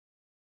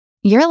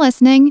You're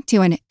listening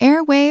to an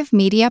Airwave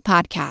Media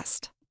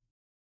Podcast.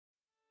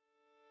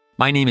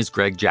 My name is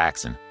Greg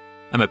Jackson.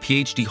 I'm a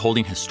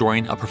PhD-holding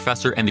historian, a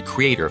professor, and the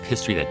creator of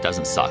History That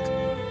Doesn't Suck,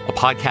 a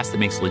podcast that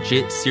makes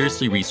legit,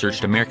 seriously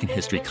researched American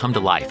history come to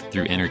life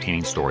through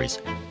entertaining stories.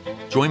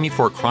 Join me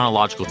for a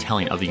chronological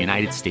telling of the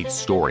United States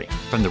story,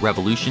 from the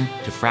Revolution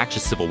to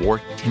fractious Civil War,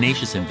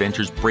 tenacious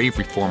inventors, brave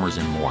reformers,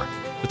 and more.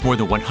 With more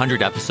than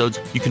 100 episodes,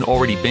 you can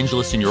already binge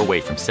listen your way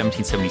from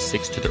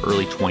 1776 to the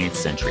early 20th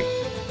century.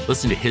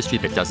 Listen to History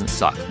That Doesn't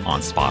Suck on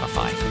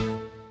Spotify.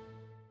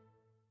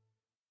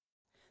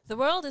 The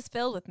world is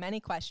filled with many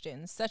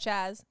questions, such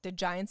as, did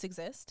giants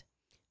exist?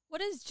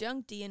 What is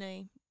junk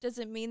DNA? Does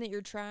it mean that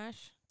you're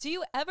trash? Do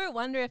you ever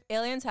wonder if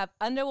aliens have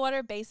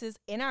underwater bases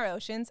in our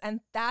oceans, and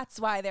that's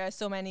why there are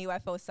so many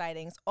UFO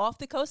sightings off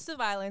the coasts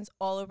of islands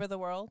all over the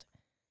world?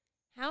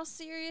 How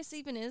serious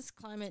even is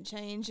climate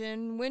change,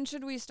 and when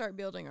should we start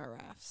building our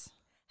rafts?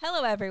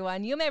 Hello,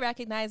 everyone. You may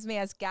recognize me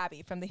as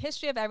Gabby from the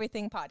History of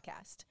Everything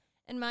podcast.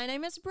 And my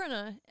name is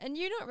Bruna, and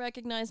you don't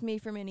recognize me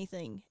from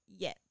anything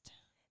yet.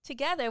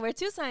 Together, we're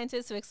two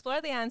scientists who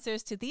explore the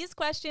answers to these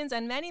questions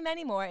and many,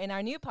 many more in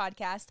our new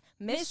podcast,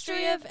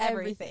 Mystery of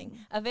Everything,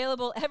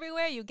 available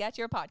everywhere you get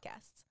your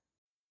podcasts.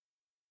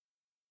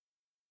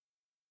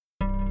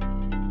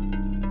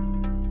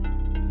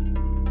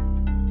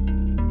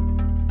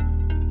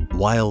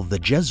 While the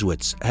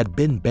Jesuits had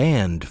been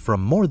banned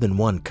from more than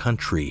one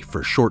country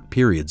for short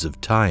periods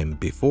of time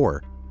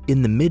before,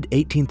 in the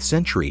mid-18th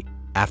century,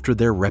 after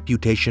their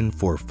reputation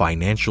for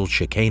financial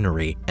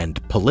chicanery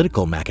and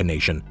political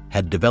machination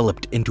had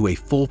developed into a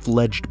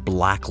full-fledged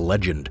black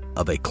legend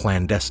of a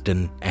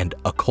clandestine and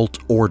occult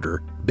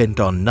order bent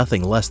on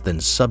nothing less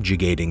than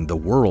subjugating the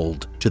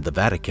world to the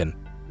Vatican,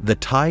 the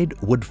tide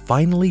would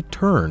finally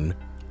turn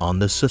on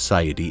the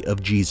Society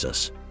of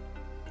Jesus.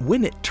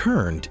 When it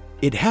turned,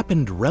 it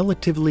happened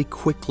relatively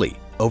quickly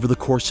over the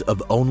course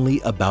of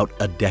only about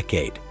a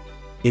decade.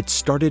 It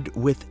started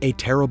with a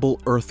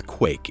terrible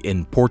earthquake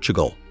in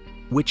Portugal,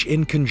 which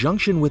in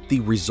conjunction with the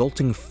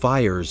resulting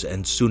fires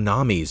and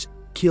tsunamis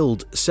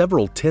killed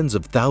several tens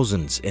of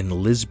thousands in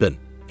Lisbon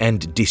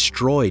and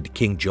destroyed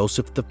King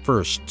Joseph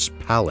I's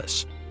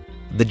palace.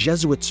 The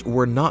Jesuits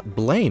were not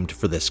blamed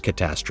for this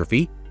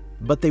catastrophe,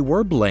 but they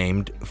were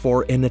blamed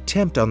for an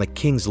attempt on the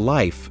king's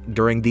life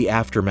during the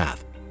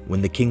aftermath,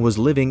 when the king was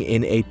living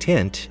in a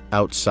tent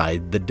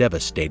outside the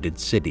devastated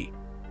city.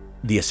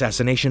 The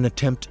assassination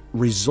attempt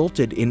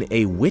resulted in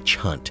a witch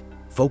hunt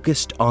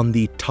focused on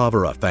the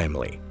Tavera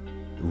family,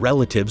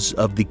 relatives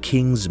of the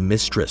king's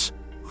mistress,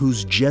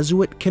 whose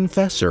Jesuit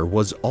confessor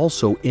was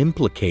also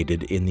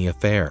implicated in the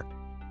affair.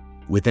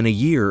 Within a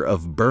year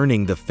of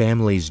burning the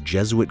family's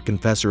Jesuit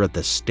confessor at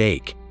the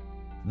stake,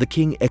 the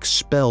king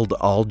expelled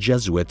all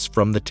Jesuits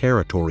from the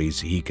territories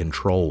he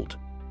controlled.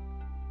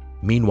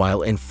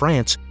 Meanwhile, in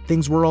France,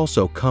 things were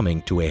also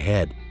coming to a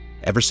head,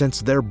 ever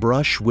since their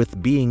brush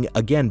with being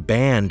again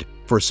banned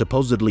for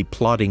supposedly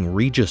plotting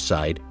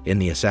regicide in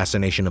the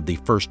assassination of the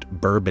first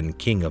Bourbon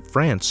king of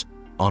France,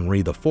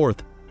 Henri IV,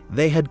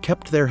 they had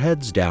kept their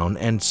heads down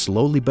and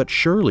slowly but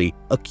surely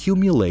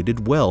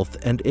accumulated wealth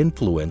and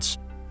influence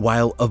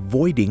while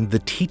avoiding the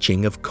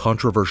teaching of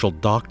controversial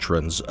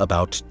doctrines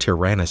about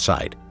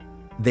tyrannicide.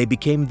 They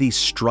became the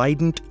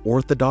strident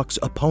orthodox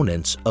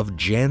opponents of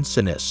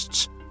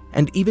Jansenists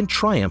and even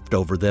triumphed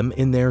over them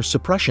in their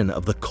suppression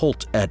of the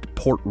cult at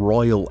Port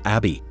Royal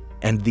Abbey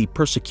and the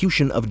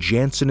persecution of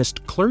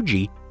Jansenist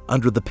clergy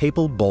under the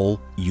papal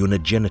bull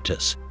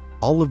Unigenitus,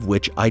 all of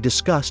which I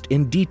discussed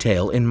in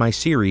detail in my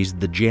series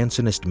The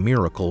Jansenist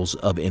Miracles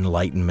of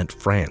Enlightenment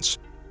France.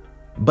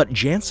 But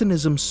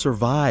Jansenism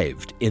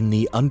survived in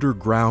the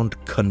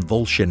underground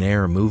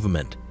convulsionaire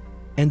movement,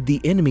 and the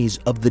enemies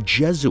of the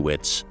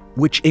Jesuits,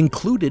 which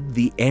included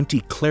the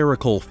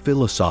anti-clerical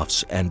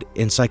philosophes and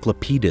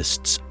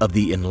encyclopedists of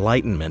the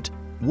Enlightenment,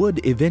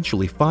 would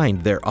eventually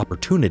find their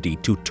opportunity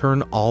to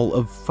turn all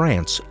of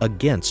France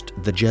against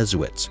the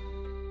Jesuits.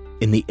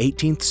 In the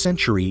 18th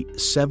century,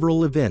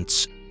 several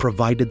events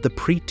provided the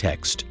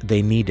pretext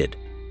they needed.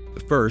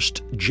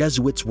 First,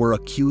 Jesuits were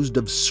accused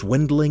of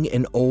swindling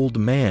an old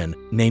man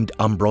named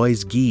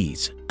Ambroise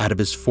Guise out of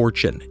his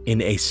fortune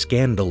in a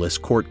scandalous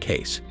court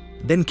case.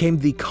 Then came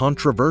the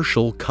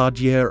controversial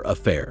Caudière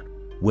affair,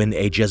 when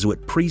a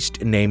Jesuit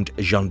priest named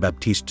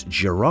Jean-Baptiste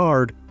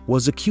Girard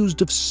was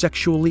accused of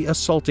sexually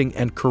assaulting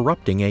and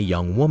corrupting a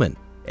young woman,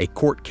 a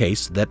court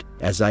case that,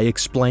 as I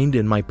explained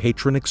in my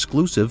patron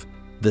exclusive,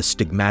 The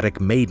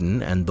Stigmatic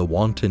Maiden and the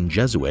Wanton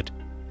Jesuit,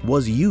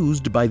 was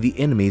used by the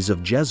enemies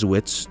of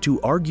Jesuits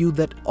to argue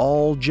that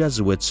all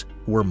Jesuits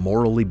were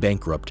morally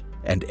bankrupt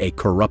and a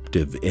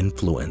corruptive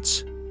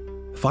influence.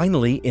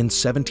 Finally, in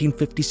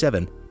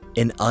 1757,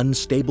 an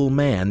unstable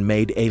man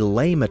made a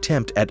lame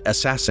attempt at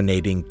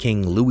assassinating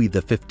King Louis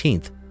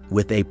XV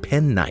with a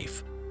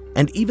penknife.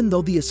 And even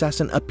though the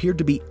assassin appeared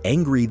to be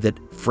angry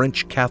that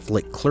French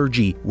Catholic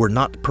clergy were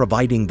not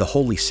providing the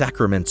holy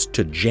sacraments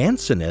to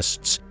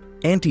Jansenists,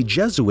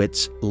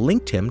 anti-Jesuits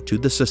linked him to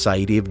the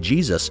Society of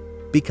Jesus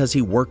because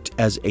he worked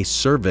as a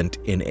servant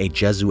in a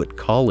Jesuit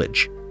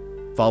college.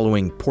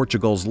 Following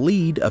Portugal's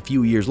lead a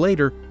few years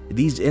later,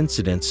 these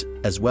incidents,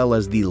 as well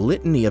as the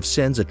litany of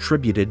sins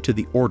attributed to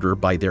the order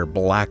by their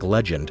Black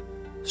Legend,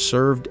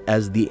 served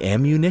as the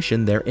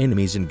ammunition their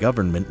enemies in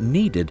government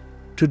needed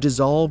to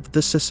dissolve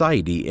the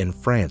society in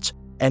France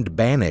and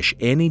banish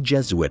any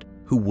Jesuit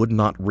who would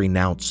not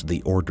renounce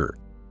the order.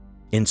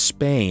 In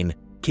Spain,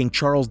 King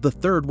Charles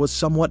III was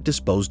somewhat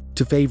disposed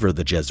to favor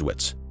the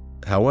Jesuits.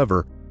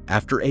 However,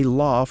 after a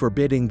law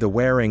forbidding the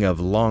wearing of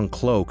long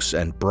cloaks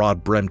and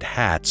broad-brimmed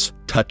hats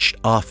touched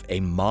off a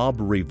mob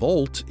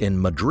revolt in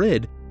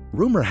Madrid,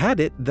 rumor had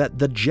it that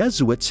the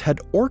Jesuits had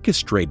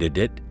orchestrated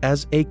it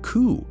as a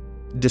coup,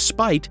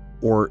 despite,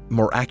 or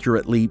more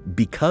accurately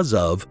because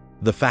of,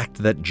 the fact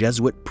that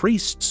Jesuit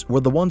priests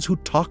were the ones who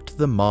talked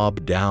the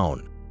mob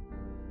down.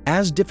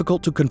 As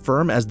difficult to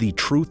confirm as the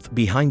truth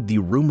behind the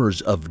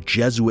rumors of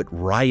Jesuit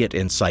riot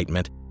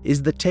incitement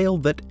is the tale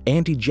that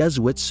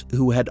anti-Jesuits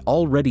who had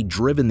already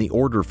driven the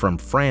order from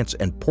France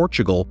and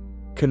Portugal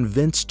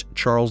convinced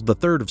Charles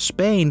III of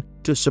Spain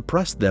to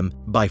suppress them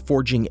by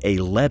forging a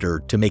letter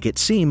to make it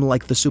seem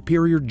like the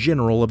superior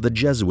general of the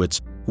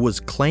Jesuits was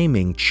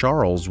claiming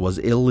Charles was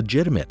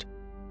illegitimate.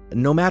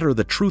 No matter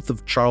the truth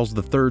of Charles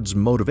III's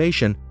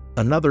motivation,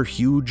 another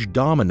huge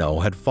domino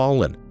had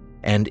fallen,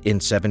 and in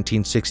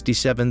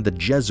 1767 the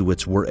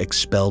Jesuits were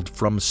expelled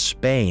from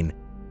Spain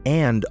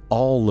and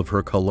all of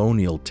her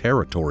colonial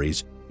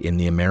territories in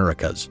the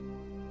Americas.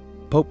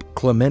 Pope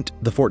Clement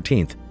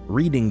XIV,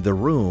 reading the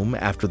room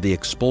after the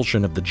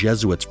expulsion of the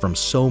Jesuits from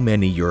so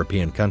many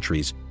European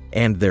countries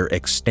and their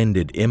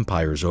extended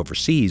empires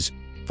overseas,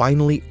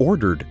 finally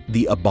ordered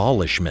the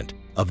abolishment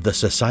of the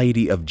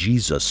Society of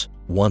Jesus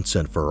once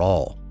and for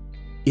all.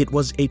 It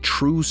was a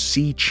true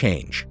sea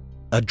change,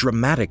 a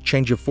dramatic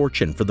change of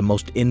fortune for the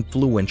most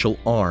influential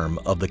arm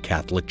of the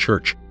Catholic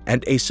Church,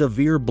 and a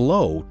severe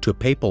blow to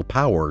papal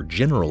power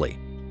generally.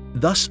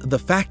 Thus, the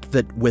fact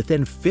that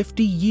within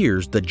 50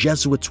 years the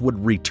Jesuits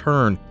would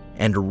return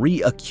and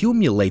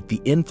reaccumulate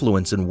the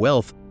influence and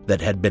wealth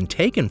that had been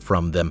taken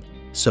from them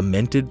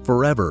cemented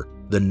forever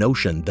the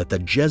notion that the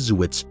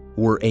Jesuits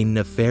were a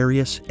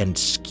nefarious and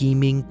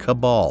scheming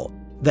cabal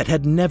that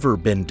had never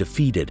been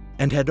defeated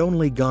and had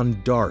only gone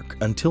dark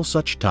until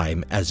such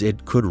time as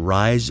it could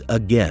rise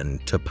again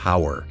to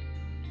power.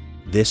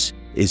 This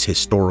is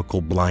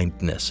Historical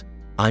Blindness.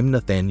 I'm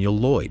Nathaniel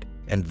Lloyd,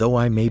 and though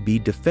I may be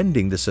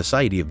defending the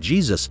Society of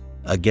Jesus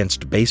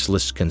against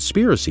baseless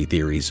conspiracy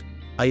theories,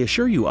 I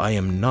assure you I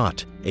am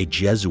not a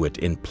Jesuit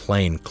in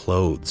plain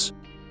clothes.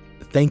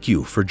 Thank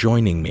you for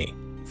joining me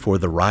for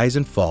The Rise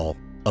and Fall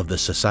of the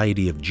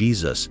Society of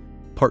Jesus,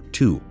 Part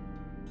 2,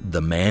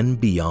 The Man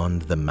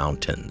Beyond the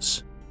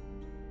Mountains.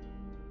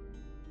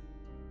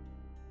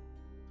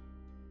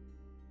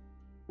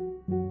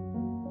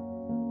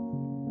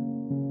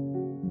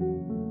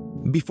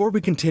 Before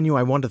we continue,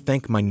 I want to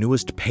thank my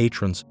newest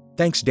patrons.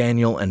 Thanks,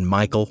 Daniel and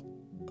Michael.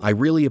 I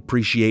really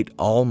appreciate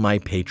all my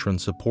patron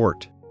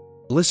support.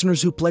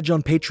 Listeners who pledge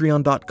on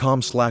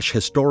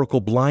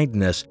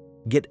patreon.com/historicalblindness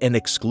get an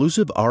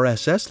exclusive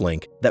RSS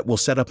link that will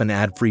set up an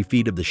ad-free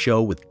feed of the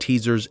show with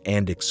teasers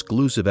and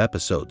exclusive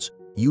episodes,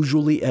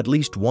 usually at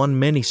least one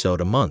minisode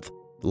a month,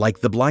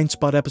 like the Blind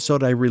Spot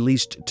episode I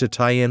released to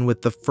tie in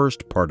with the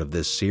first part of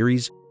this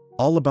series,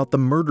 all about the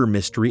murder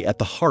mystery at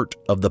the heart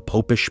of the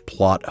Popish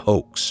plot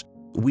hoax.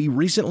 We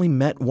recently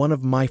met one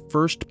of my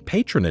first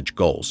patronage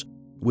goals,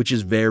 which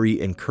is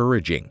very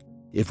encouraging.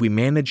 If we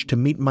manage to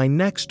meet my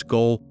next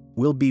goal,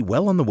 we'll be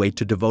well on the way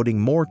to devoting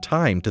more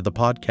time to the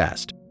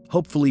podcast,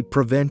 hopefully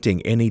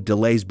preventing any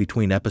delays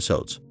between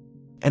episodes,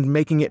 and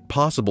making it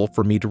possible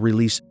for me to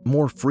release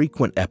more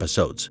frequent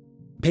episodes.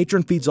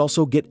 Patron feeds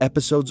also get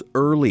episodes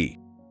early,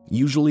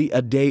 usually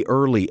a day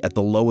early at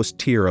the lowest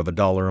tier of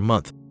 $1 a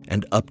month,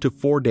 and up to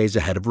 4 days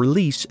ahead of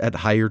release at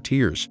higher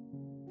tiers,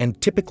 and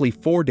typically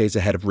 4 days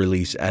ahead of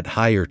release at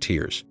higher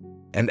tiers.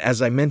 And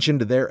as I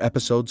mentioned, their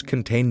episodes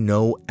contain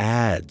no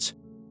ads.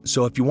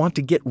 So if you want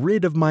to get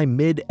rid of my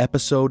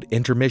mid-episode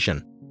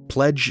intermission,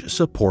 pledge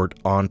support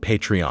on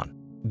Patreon.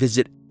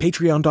 Visit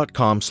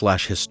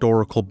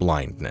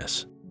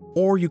patreon.com/historicalblindness.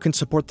 Or you can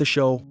support the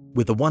show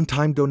with a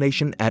one-time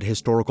donation at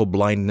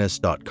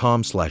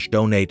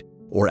historicalblindness.com/donate,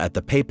 or at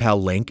the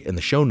PayPal link in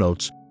the show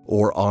notes,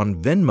 or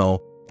on Venmo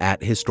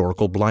at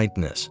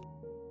historicalblindness.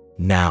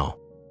 Now,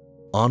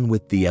 on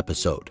with the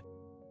episode.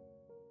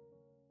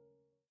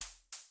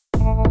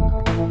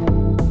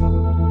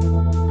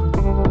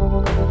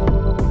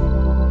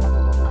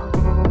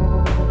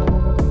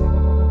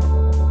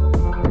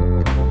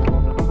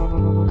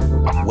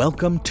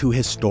 Welcome to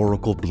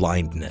Historical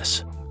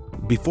Blindness.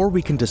 Before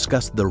we can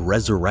discuss the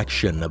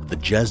resurrection of the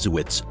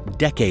Jesuits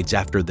decades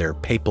after their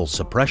papal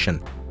suppression,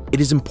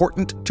 it is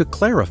important to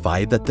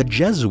clarify that the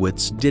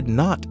Jesuits did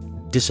not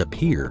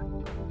disappear.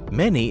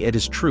 Many, it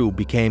is true,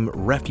 became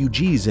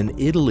refugees in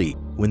Italy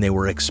when they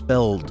were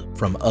expelled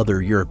from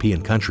other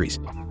European countries,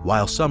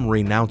 while some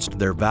renounced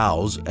their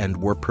vows and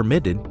were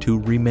permitted to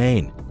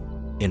remain.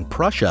 In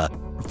Prussia,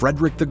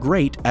 Frederick the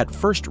Great at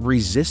first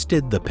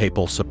resisted the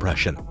papal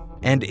suppression,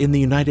 And in the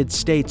United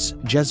States,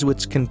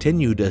 Jesuits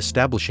continued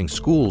establishing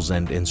schools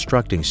and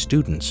instructing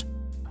students.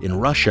 In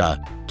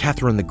Russia,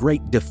 Catherine the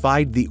Great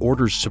defied the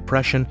order's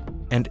suppression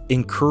and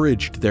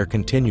encouraged their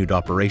continued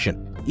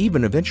operation,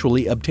 even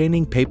eventually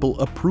obtaining papal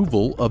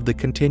approval of the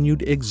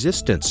continued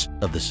existence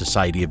of the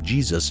Society of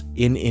Jesus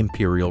in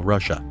Imperial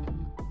Russia.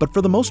 But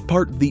for the most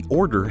part, the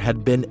order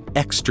had been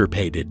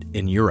extirpated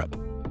in Europe.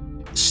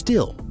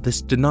 Still,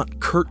 this did not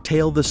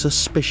curtail the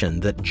suspicion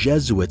that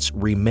Jesuits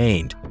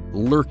remained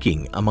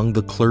lurking among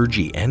the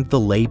clergy and the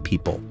lay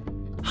people,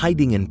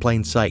 hiding in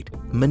plain sight,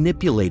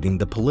 manipulating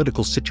the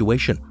political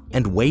situation,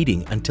 and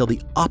waiting until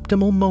the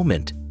optimal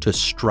moment to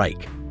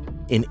strike.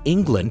 In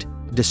England,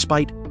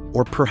 despite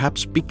or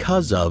perhaps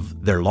because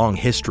of their long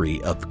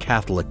history of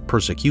Catholic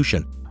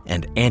persecution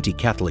and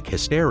anti-Catholic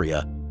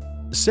hysteria,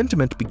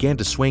 sentiment began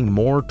to swing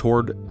more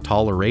toward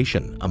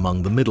toleration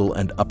among the middle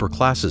and upper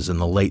classes in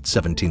the late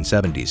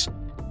 1770s,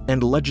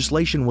 and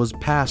legislation was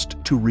passed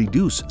to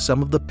reduce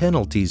some of the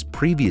penalties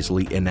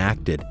previously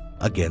enacted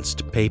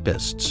against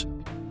papists.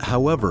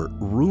 However,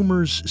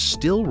 rumors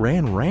still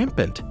ran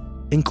rampant,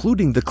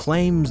 including the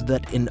claims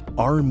that an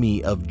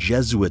army of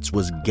Jesuits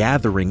was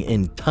gathering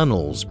in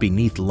tunnels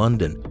beneath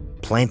London,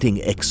 planting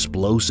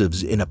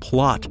explosives in a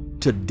plot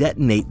to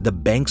detonate the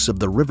banks of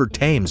the River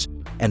Thames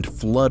and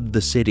flood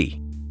the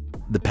city.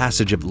 The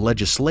passage of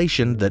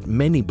legislation that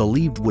many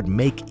believed would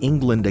make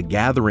England a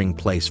gathering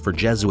place for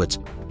Jesuits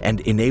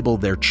and enable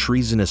their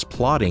treasonous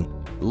plotting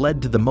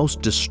led to the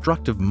most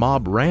destructive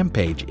mob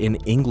rampage in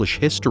English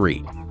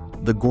history,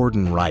 the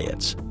Gordon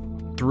Riots.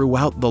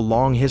 Throughout the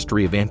long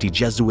history of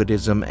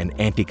anti-Jesuitism and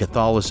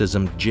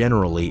anti-Catholicism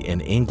generally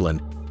in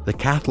England, the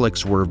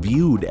Catholics were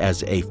viewed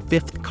as a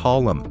fifth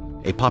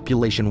column, a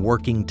population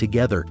working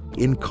together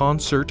in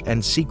concert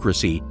and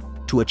secrecy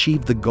to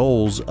achieve the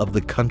goals of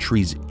the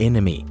country's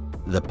enemy,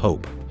 the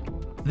Pope.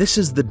 This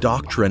is the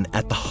doctrine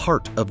at the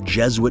heart of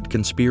Jesuit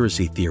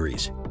conspiracy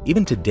theories,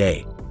 even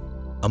today.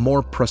 A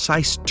more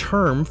precise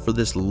term for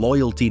this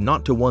loyalty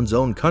not to one's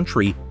own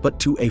country, but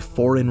to a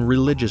foreign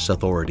religious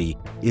authority,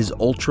 is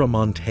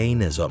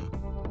ultramontanism.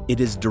 It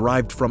is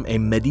derived from a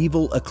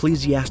medieval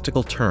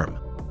ecclesiastical term,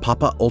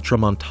 Papa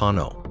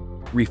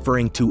Ultramontano,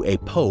 referring to a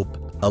pope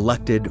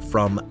elected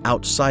from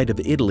outside of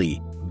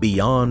Italy,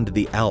 beyond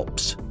the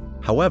Alps.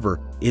 However,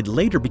 it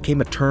later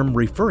became a term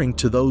referring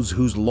to those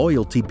whose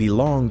loyalty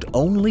belonged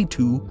only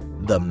to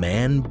the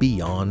man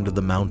beyond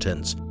the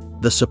mountains,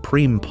 the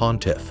supreme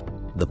pontiff,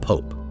 the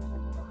Pope.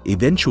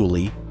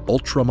 Eventually,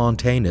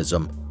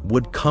 ultramontanism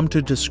would come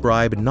to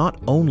describe not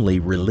only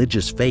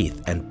religious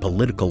faith and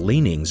political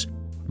leanings,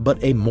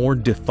 but a more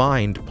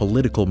defined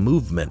political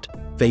movement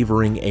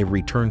favoring a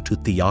return to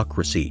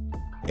theocracy,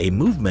 a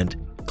movement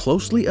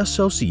closely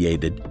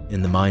associated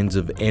in the minds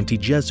of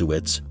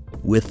anti-Jesuits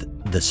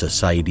with the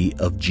Society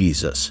of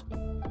Jesus.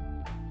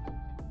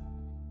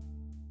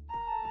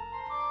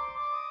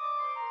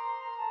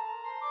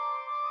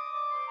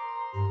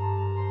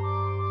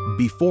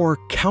 Before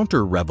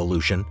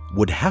counter-revolution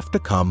would have to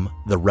come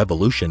the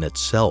revolution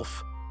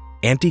itself.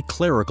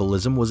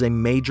 Anti-clericalism was a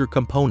major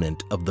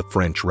component of the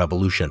French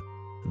Revolution.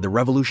 The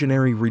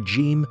revolutionary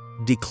regime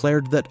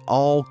declared that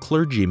all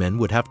clergymen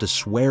would have to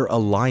swear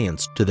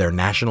allegiance to their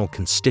national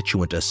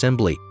constituent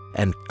assembly,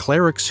 and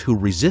clerics who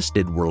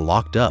resisted were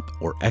locked up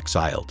or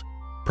exiled.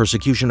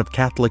 Persecution of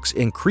Catholics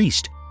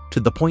increased to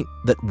the point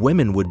that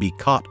women would be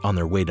caught on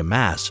their way to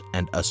Mass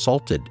and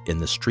assaulted in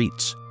the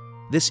streets.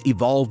 This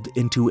evolved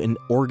into an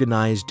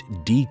organized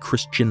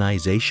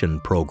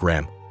de-Christianization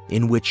program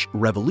in which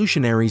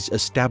revolutionaries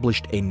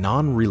established a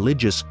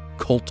non-religious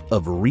cult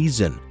of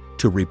reason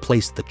to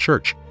replace the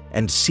church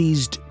and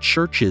seized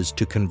churches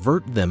to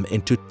convert them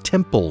into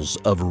temples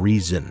of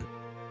reason.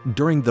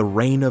 During the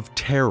Reign of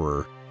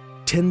Terror,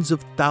 tens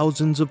of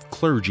thousands of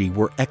clergy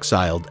were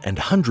exiled and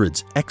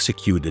hundreds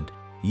executed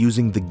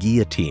using the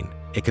guillotine,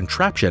 a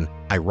contraption,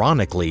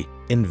 ironically,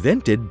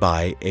 invented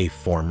by a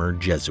former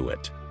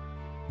Jesuit.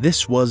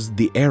 This was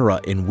the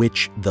era in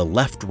which the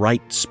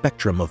left-right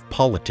spectrum of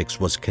politics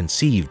was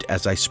conceived,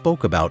 as I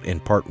spoke about in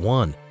Part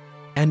 1.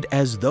 And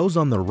as those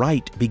on the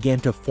right began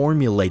to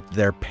formulate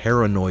their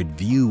paranoid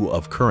view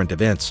of current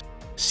events,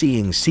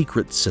 seeing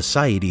secret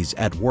societies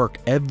at work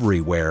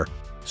everywhere,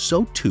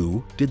 so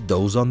too did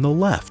those on the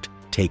left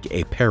take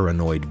a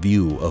paranoid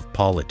view of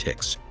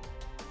politics.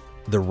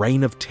 The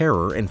Reign of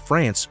Terror in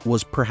France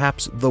was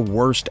perhaps the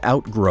worst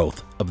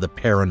outgrowth of the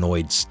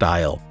paranoid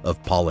style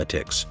of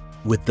politics,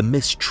 with the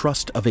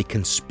mistrust of a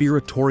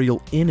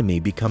conspiratorial enemy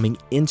becoming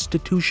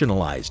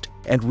institutionalized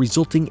and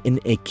resulting in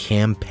a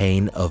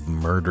campaign of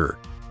murder.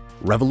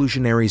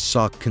 Revolutionaries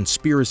saw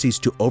conspiracies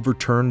to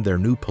overturn their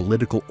new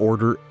political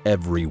order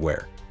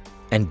everywhere.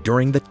 And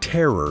during the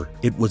Terror,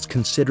 it was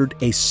considered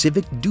a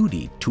civic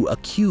duty to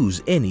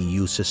accuse any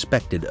you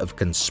suspected of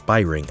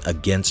conspiring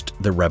against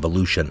the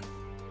revolution.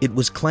 It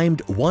was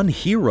claimed one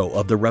hero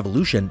of the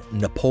revolution,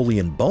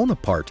 Napoleon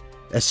Bonaparte,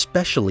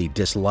 especially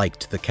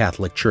disliked the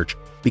Catholic Church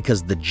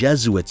because the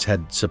Jesuits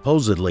had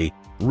supposedly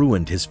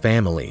ruined his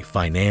family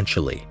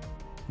financially.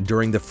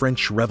 During the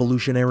French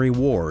Revolutionary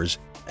Wars,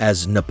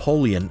 as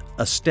Napoleon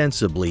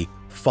ostensibly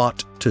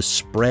fought to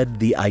spread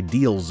the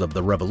ideals of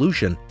the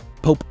revolution,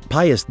 Pope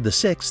Pius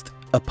VI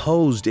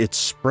opposed its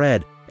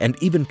spread and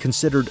even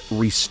considered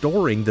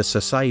restoring the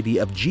Society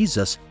of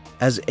Jesus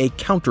as a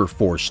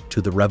counterforce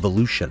to the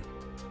revolution.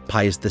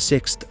 Pius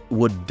VI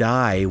would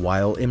die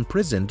while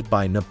imprisoned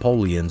by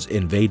Napoleon's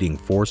invading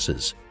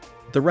forces.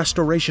 The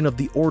restoration of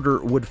the order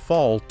would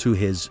fall to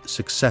his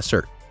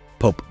successor,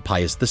 Pope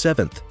Pius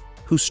VII,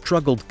 who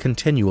struggled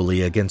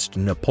continually against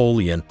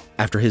Napoleon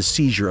after his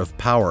seizure of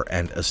power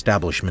and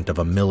establishment of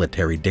a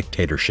military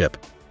dictatorship.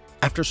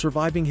 After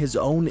surviving his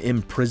own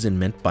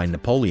imprisonment by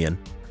Napoleon,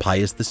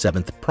 Pius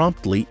VII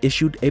promptly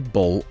issued a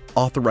bull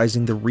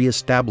authorizing the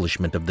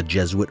re-establishment of the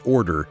Jesuit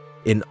order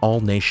in all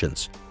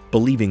nations,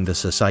 believing the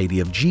Society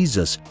of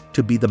Jesus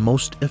to be the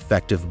most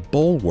effective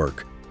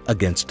bulwark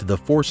against the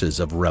forces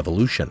of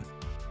revolution.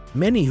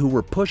 Many who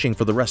were pushing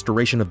for the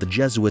restoration of the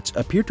Jesuits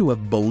appear to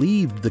have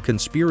believed the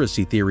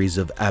conspiracy theories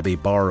of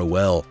Abbé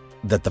Barruel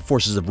that the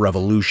forces of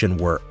revolution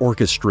were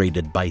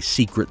orchestrated by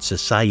secret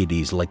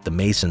societies like the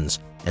Masons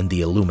and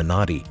the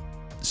Illuminati.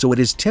 So it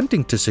is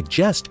tempting to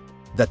suggest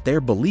that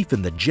their belief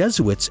in the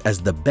Jesuits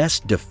as the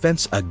best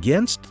defense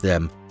against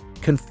them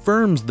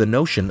confirms the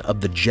notion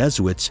of the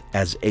Jesuits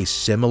as a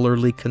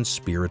similarly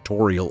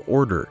conspiratorial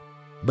order.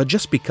 But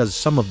just because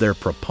some of their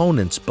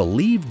proponents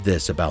believed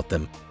this about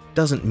them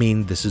doesn't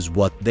mean this is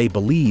what they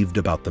believed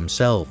about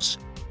themselves.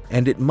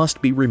 And it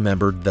must be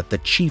remembered that the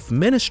chief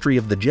ministry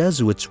of the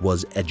Jesuits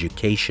was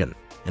education,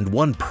 and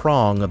one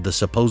prong of the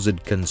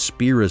supposed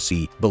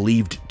conspiracy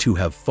believed to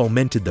have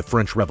fomented the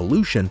French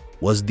Revolution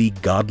was the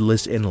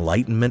godless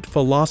Enlightenment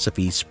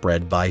philosophy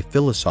spread by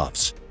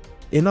philosophers.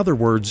 In other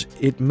words,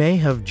 it may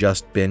have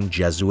just been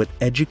Jesuit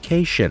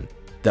education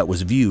that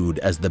was viewed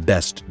as the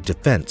best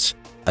defense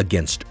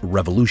against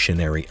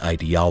revolutionary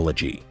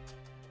ideology.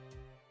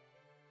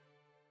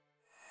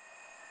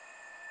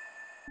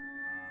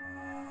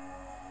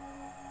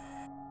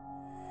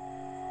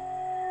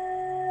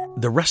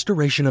 The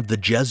restoration of the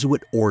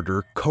Jesuit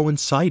order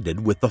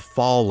coincided with the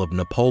fall of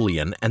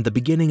Napoleon and the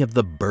beginning of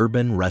the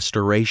Bourbon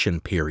Restoration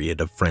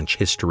period of French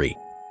history,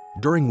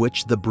 during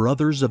which the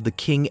brothers of the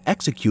king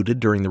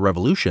executed during the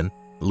Revolution,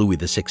 Louis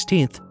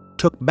XVI,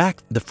 took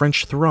back the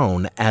French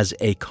throne as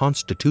a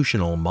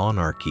constitutional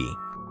monarchy.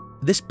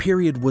 This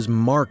period was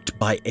marked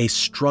by a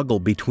struggle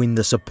between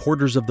the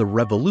supporters of the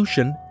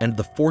revolution and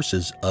the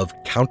forces of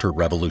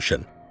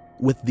counter-revolution,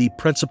 with the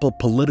principal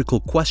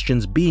political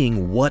questions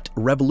being what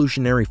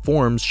revolutionary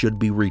forms should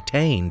be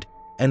retained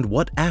and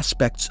what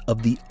aspects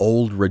of the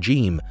old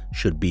regime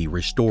should be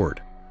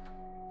restored.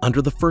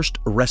 Under the first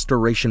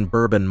Restoration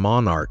Bourbon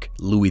monarch,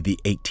 Louis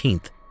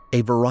XVIII,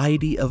 a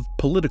variety of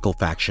political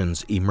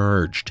factions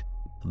emerged.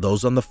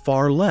 Those on the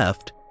far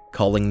left,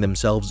 calling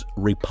themselves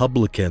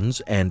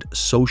Republicans and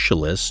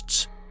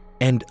Socialists,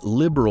 and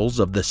liberals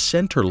of the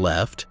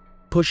center-left,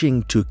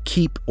 pushing to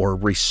keep or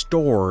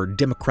restore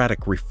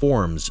democratic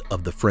reforms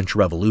of the French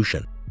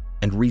Revolution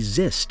and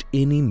resist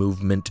any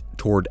movement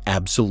toward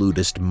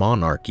absolutist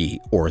monarchy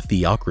or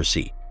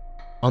theocracy.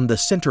 On the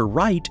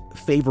center-right,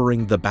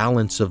 favoring the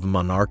balance of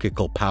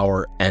monarchical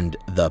power and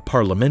the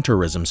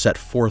parliamentarism set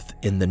forth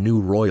in the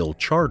new royal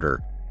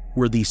charter,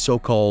 were the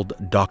so-called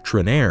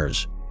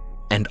doctrinaires,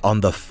 and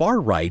on the far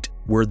right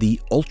were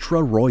the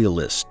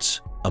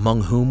ultra-royalists,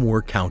 among whom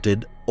were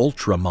counted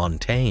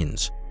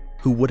ultramontanes,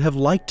 who would have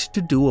liked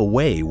to do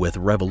away with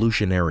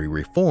revolutionary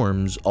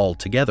reforms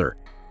altogether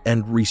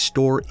and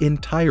restore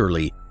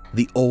entirely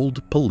the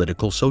old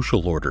political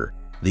social order,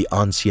 the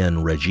Ancien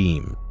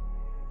Régime.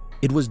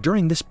 It was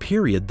during this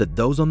period that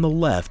those on the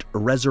left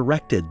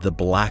resurrected the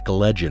black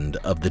legend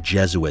of the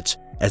Jesuits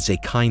as a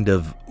kind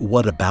of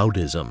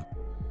whataboutism,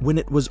 when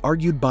it was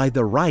argued by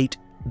the right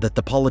that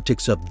the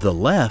politics of the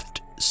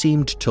left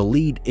seemed to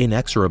lead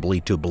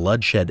inexorably to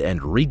bloodshed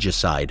and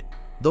regicide.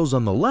 Those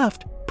on the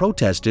left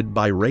protested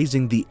by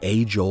raising the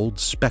age-old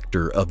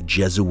specter of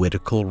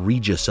Jesuitical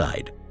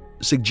regicide,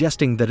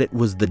 suggesting that it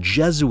was the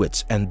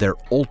Jesuits and their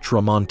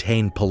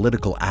ultramontane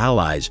political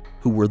allies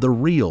who were the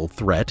real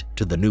threat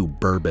to the new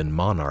Bourbon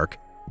monarch,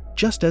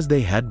 just as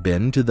they had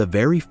been to the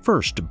very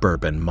first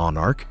Bourbon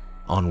monarch,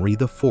 Henri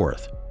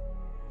IV.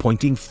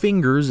 Pointing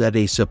fingers at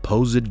a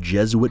supposed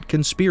Jesuit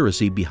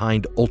conspiracy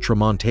behind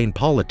ultramontane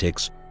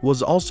politics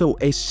was also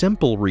a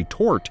simple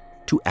retort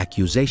to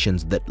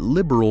accusations that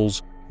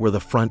liberals were the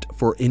front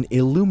for an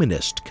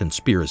Illuminist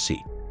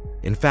conspiracy.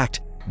 In fact,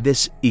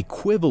 this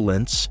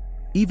equivalence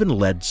even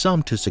led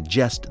some to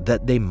suggest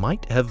that they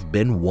might have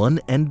been one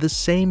and the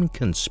same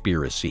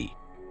conspiracy,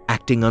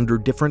 acting under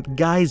different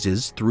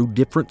guises through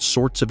different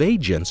sorts of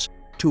agents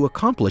to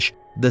accomplish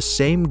the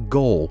same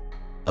goal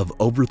of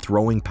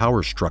overthrowing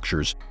power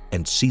structures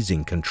and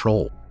seizing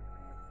control.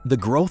 The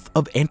growth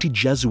of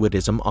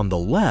anti-Jesuitism on the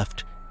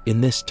left in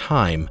this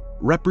time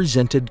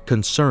represented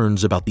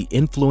concerns about the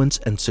influence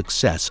and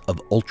success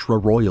of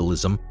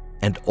ultra-royalism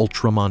and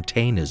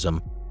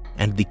ultramontanism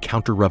and the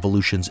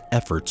counter-revolution's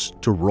efforts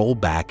to roll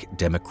back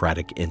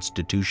democratic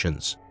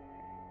institutions.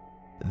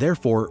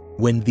 Therefore,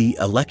 when the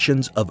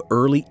elections of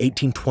early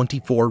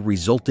 1824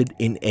 resulted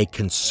in a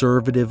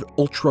conservative,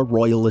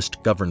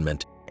 ultra-royalist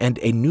government and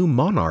a new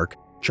monarch,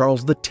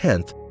 Charles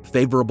X,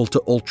 favorable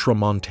to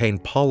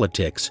ultramontane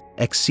politics,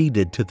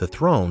 acceded to the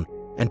throne,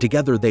 and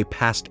together they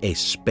passed a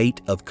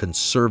spate of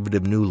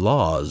conservative new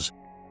laws,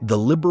 the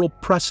liberal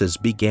presses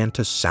began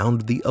to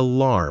sound the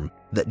alarm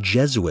that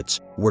Jesuits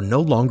were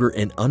no longer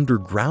an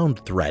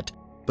underground threat,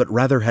 but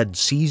rather had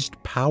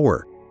seized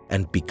power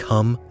and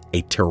become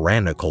a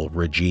tyrannical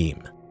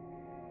regime.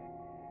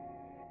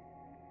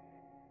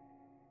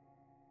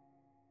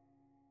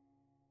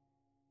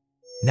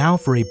 Now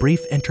for a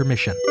brief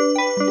intermission.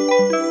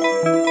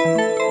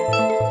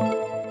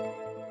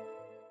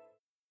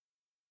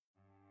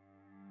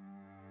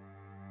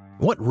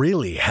 What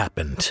really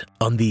happened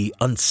on the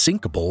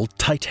unsinkable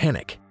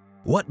Titanic?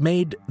 What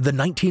made the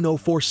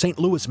 1904 St.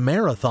 Louis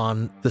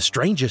Marathon the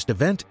strangest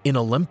event in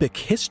Olympic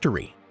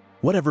history?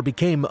 Whatever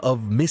became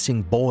of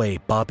missing boy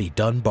Bobby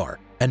Dunbar?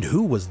 And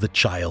who was the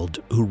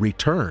child who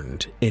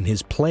returned in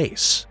his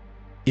place?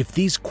 If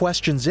these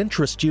questions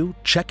interest you,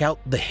 check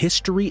out the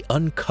History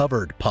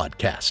Uncovered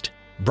podcast,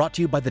 brought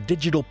to you by the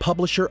digital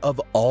publisher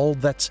of All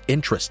That's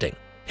Interesting.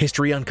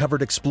 History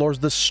Uncovered explores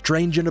the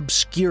strange and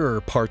obscure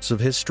parts of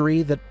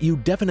history that you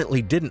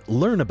definitely didn't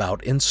learn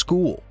about in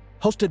school.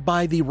 Hosted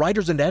by the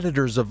writers and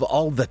editors of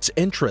All That's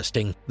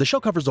Interesting, the show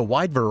covers a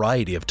wide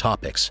variety of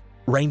topics,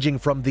 ranging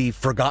from the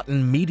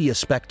forgotten media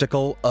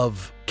spectacle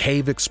of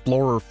cave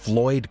explorer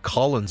Floyd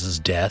Collins'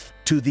 death,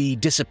 to the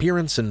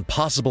disappearance and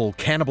possible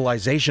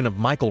cannibalization of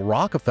Michael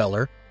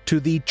Rockefeller, to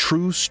the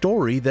true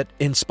story that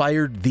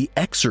inspired The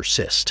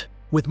Exorcist.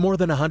 With more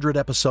than 100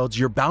 episodes,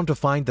 you're bound to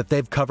find that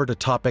they've covered a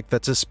topic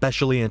that's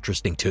especially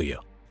interesting to you.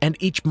 And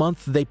each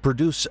month they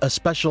produce a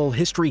special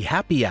History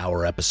Happy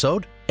Hour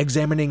episode,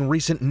 examining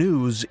recent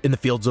news in the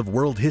fields of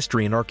world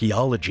history and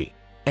archaeology,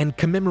 and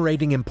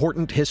commemorating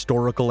important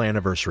historical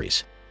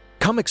anniversaries.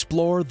 Come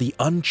explore the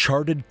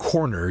uncharted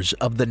corners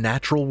of the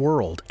natural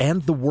world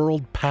and the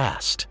world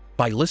past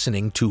by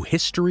listening to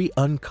History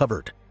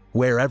Uncovered,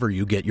 wherever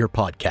you get your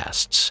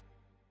podcasts.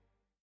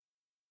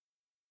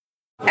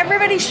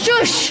 Everybody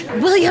shush!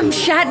 William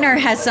Shatner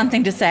has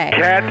something to say.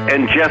 Cat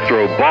and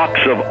Jethro, box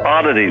of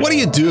oddities. What do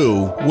you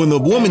do when the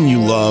woman you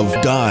love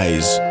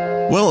dies?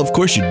 Well, of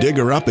course you dig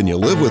her up and you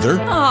live with her.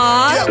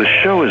 Aww. The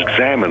show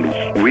examines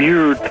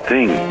weird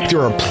things.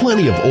 There are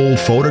plenty of old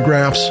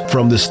photographs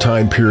from this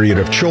time period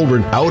of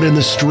children out in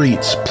the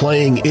streets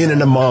playing in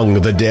and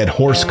among the dead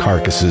horse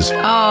carcasses.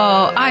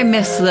 Oh, I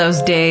miss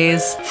those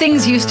days.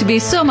 Things used to be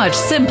so much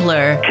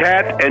simpler.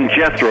 Cat and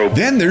Jethro.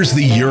 Then there's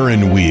the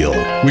urine wheel,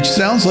 which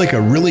sounds like a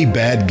really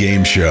bad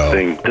game show.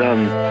 Thing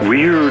done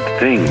weird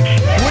things.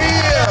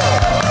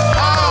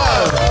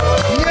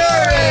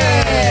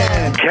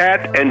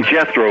 Cat and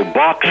Jethro,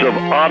 box of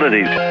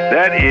oddities.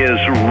 That is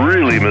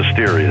really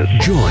mysterious.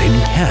 Join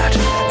Cat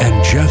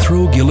and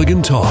Jethro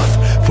Gilligan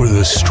Toth for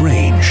the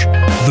strange,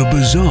 the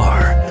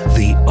bizarre,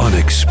 the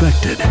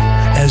unexpected,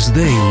 as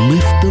they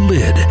lift the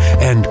lid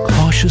and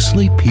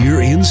cautiously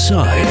peer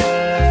inside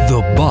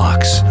the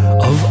Box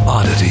of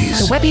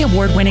Oddities. The Webby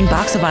Award-winning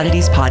Box of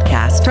Oddities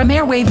podcast from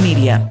Airwave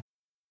Media.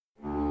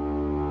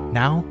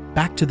 Now,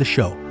 back to the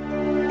show.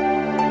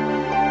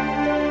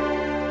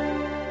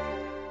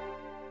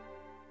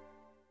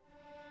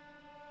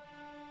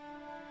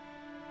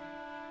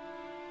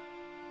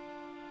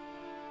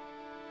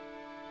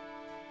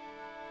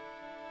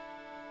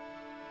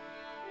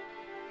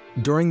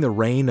 During the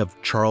reign of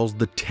Charles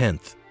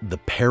X, the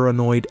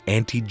paranoid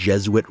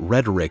anti-Jesuit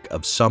rhetoric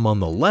of some on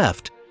the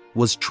left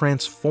was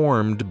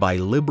transformed by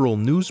liberal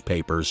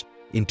newspapers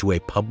into a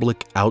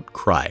public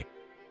outcry.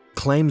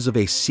 Claims of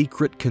a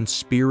secret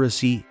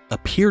conspiracy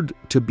appeared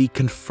to be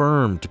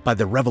confirmed by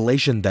the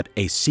revelation that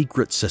a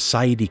secret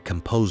society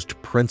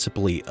composed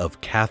principally of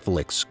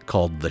Catholics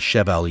called the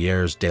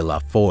Chevaliers de la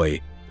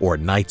Foi, or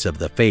Knights of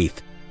the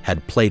Faith,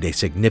 had played a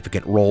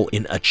significant role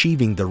in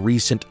achieving the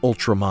recent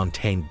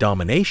ultramontane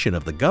domination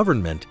of the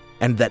government,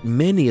 and that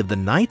many of the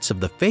Knights of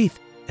the Faith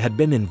had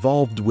been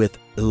involved with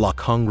La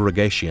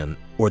Congregation,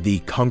 or the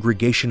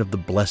Congregation of the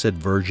Blessed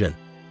Virgin,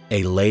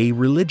 a lay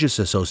religious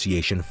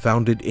association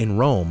founded in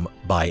Rome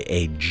by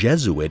a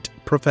Jesuit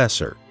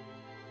professor.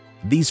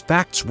 These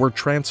facts were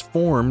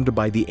transformed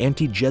by the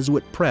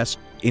anti-Jesuit press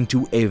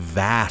into a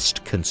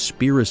vast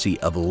conspiracy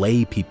of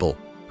lay people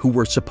who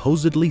were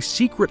supposedly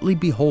secretly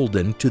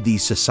beholden to the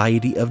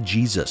Society of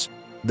Jesus.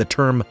 The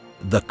term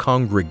 "the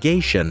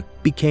Congregation"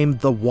 became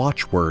the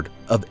watchword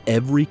of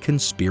every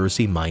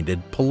conspiracy-minded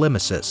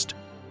polemicist,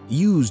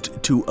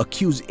 used to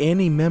accuse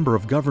any member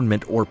of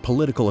government or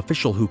political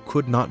official who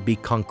could not be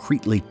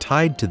concretely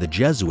tied to the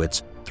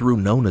Jesuits through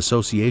known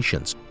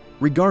associations,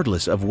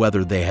 regardless of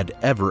whether they had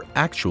ever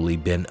actually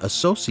been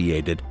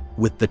associated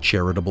with the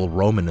charitable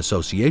Roman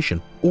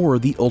Association or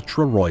the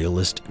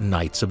ultra-royalist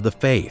Knights of the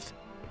Faith.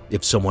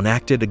 If someone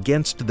acted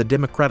against the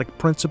democratic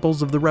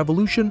principles of the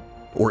revolution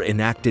or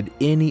enacted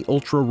any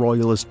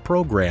ultra-royalist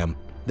program,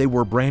 they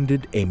were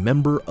branded a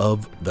member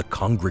of the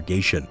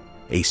Congregation,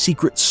 a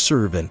secret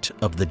servant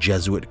of the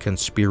Jesuit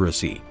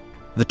conspiracy.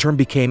 The term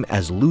became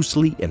as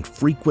loosely and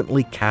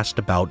frequently cast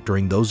about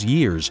during those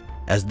years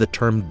as the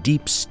term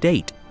deep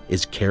state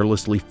is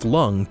carelessly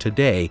flung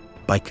today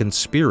by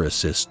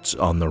conspiracists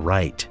on the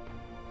right.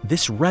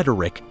 This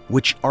rhetoric,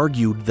 which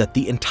argued that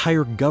the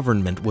entire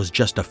government was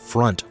just a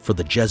front for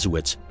the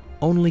Jesuits,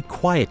 only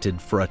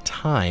quieted for a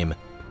time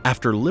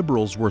after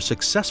liberals were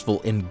successful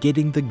in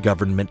getting the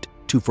government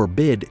to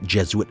forbid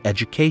Jesuit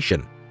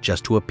education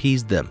just to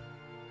appease them.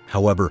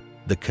 However,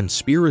 the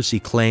conspiracy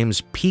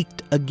claims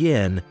peaked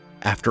again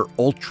after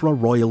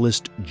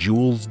ultra-royalist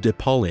Jules de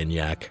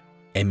Polignac,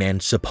 a man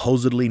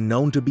supposedly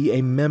known to be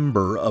a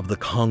member of the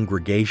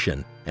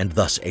congregation and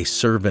thus a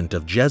servant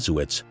of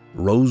Jesuits,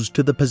 rose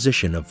to the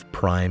position of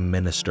prime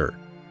minister.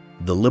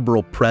 The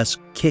liberal press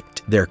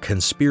kicked their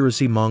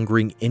conspiracy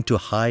mongering into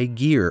high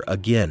gear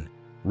again,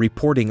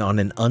 reporting on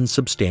an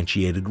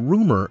unsubstantiated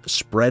rumor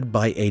spread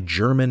by a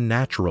German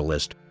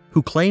naturalist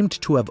who claimed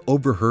to have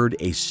overheard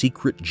a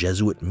secret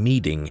Jesuit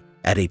meeting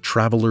at a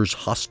traveler's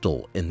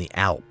hostel in the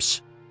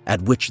Alps,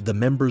 at which the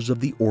members of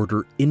the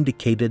order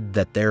indicated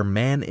that their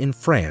man in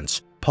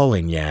France,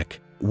 Polignac,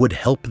 would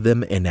help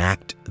them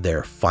enact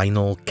their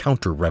final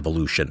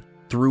counter-revolution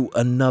through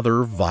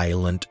another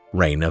violent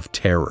reign of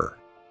terror.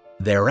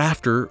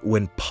 Thereafter,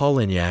 when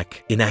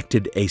Polignac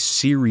enacted a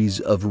series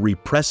of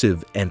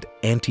repressive and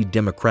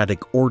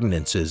anti-democratic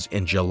ordinances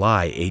in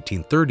July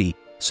 1830,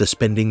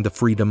 suspending the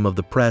freedom of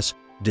the press,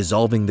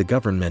 dissolving the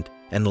government,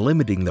 and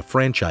limiting the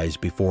franchise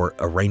before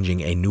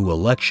arranging a new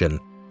election,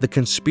 the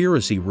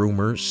conspiracy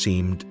rumor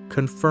seemed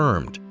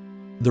confirmed.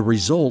 The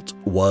result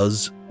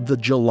was the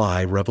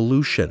July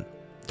Revolution,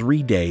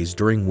 3 days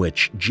during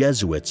which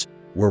Jesuits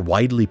were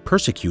widely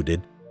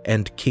persecuted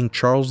and King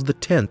Charles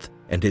X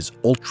and his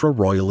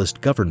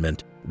ultra-royalist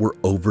government were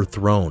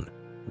overthrown,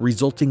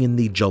 resulting in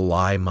the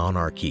July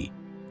Monarchy,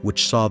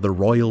 which saw the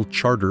Royal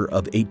Charter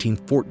of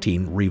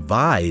 1814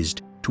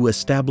 revised to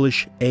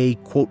establish a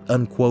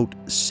quote-unquote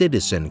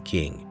citizen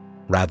king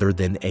rather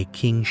than a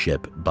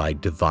kingship by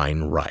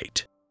divine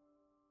right.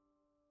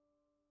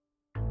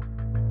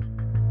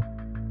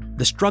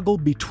 The struggle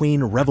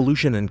between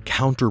revolution and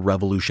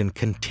counter-revolution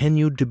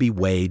continued to be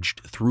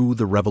waged through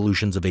the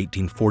revolutions of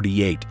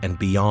 1848 and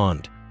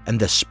beyond, and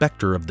the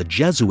specter of the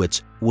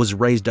Jesuits was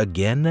raised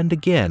again and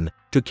again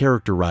to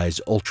characterize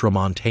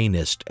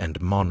ultramontanist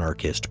and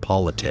monarchist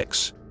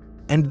politics.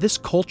 And this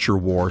culture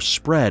war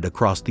spread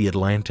across the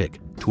Atlantic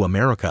to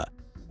America,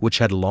 which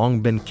had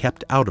long been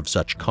kept out of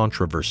such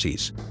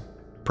controversies.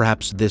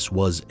 Perhaps this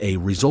was a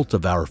result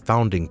of our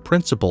founding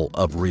principle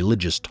of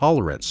religious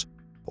tolerance,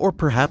 or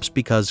perhaps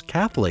because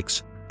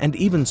Catholics, and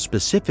even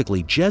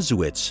specifically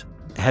Jesuits,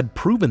 had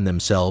proven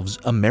themselves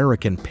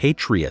American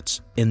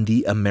patriots in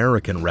the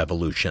American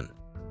Revolution.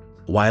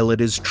 While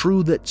it is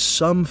true that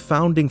some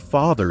founding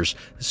fathers,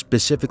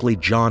 specifically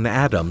John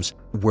Adams,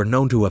 were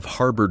known to have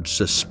harbored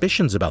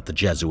suspicions about the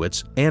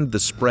Jesuits and the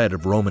spread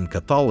of Roman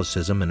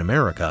Catholicism in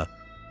America,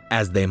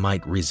 as they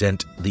might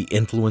resent the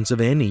influence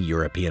of any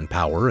European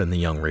power in the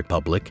young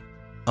republic,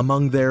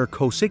 among their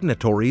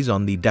co-signatories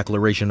on the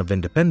Declaration of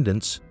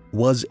Independence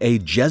was a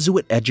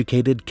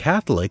Jesuit-educated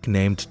Catholic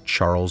named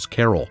Charles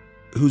Carroll,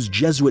 whose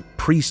Jesuit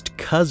priest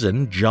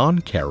cousin, John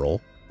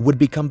Carroll, would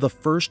become the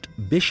first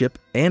bishop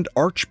and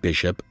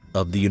archbishop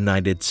of the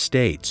United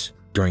States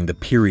during the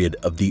period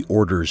of the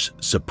order's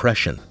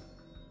suppression.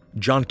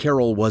 John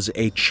Carroll was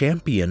a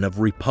champion of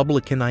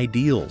Republican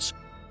ideals,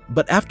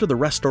 but after the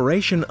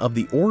restoration of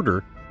the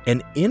order,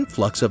 an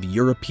influx of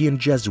European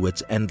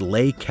Jesuits and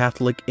lay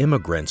Catholic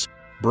immigrants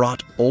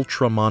brought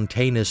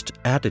ultramontanist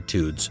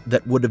attitudes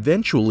that would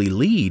eventually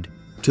lead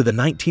to the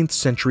 19th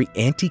century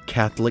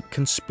anti-Catholic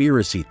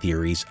conspiracy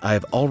theories I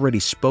have already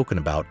spoken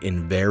about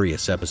in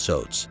various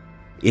episodes.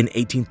 In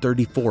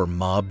 1834,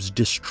 mobs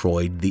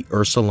destroyed the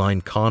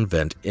Ursuline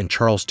Convent in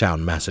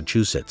Charlestown,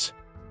 Massachusetts.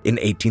 In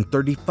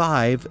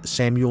 1835,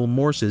 Samuel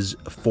Morse's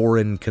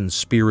Foreign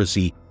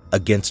Conspiracy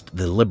Against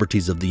the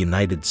Liberties of the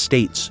United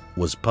States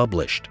was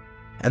published.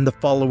 And the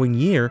following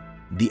year,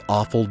 The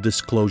Awful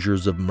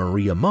Disclosures of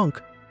Maria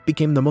Monk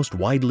became the most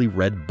widely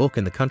read book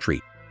in the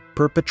country,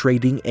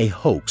 perpetrating a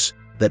hoax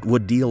that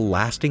would deal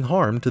lasting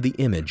harm to the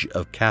image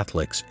of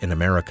Catholics in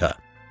America.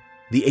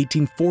 The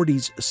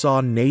 1840s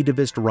saw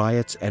nativist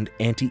riots and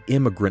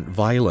anti-immigrant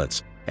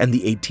violence, and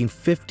the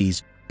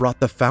 1850s brought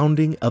the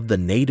founding of the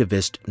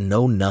nativist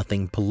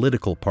Know-Nothing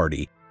political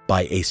party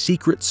by a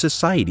secret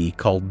society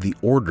called the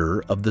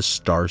Order of the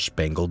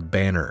Star-Spangled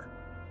Banner.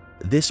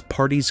 This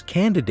party's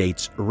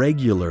candidates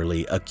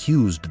regularly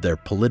accused their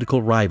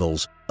political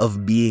rivals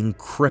of being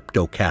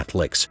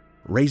crypto-Catholics,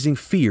 raising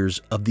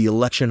fears of the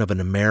election of an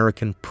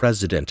American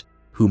president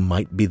who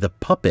might be the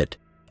puppet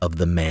of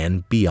the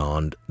man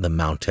beyond the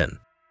mountain.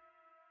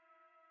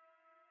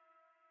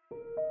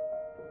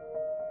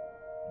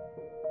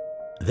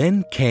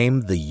 Then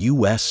came the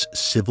U.S.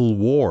 Civil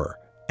War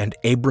and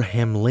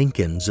Abraham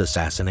Lincoln's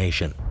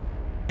assassination.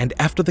 And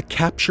after the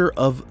capture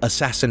of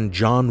assassin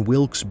John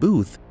Wilkes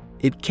Booth,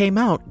 it came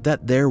out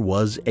that there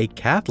was a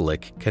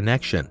Catholic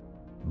connection.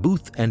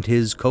 Booth and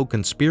his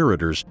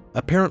co-conspirators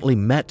apparently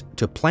met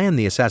to plan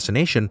the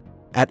assassination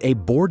at a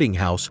boarding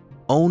house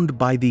owned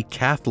by the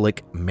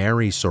Catholic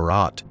Mary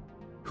Surratt,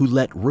 who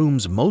let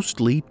rooms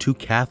mostly to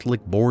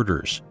Catholic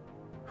boarders.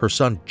 Her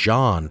son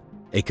John,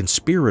 a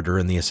conspirator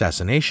in the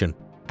assassination,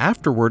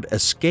 afterward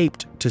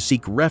escaped to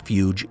seek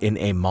refuge in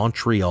a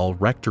Montreal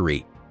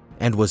rectory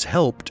and was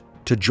helped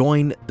to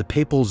join the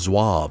Papal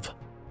Zouaves,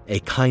 a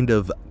kind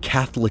of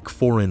Catholic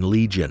Foreign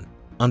Legion,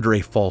 under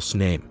a false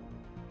name.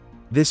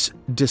 This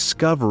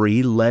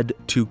discovery led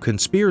to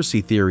conspiracy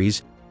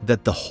theories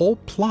that the whole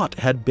plot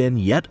had been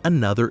yet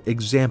another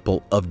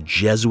example of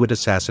Jesuit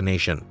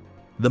assassination.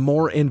 The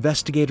more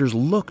investigators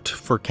looked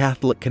for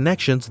Catholic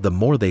connections, the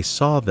more they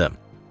saw them.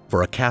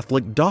 For a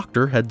Catholic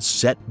doctor had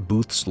set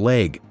Booth's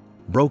leg,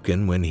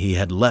 broken when he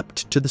had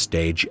leapt to the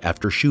stage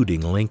after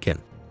shooting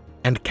Lincoln.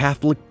 And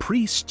Catholic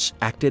priests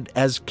acted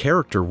as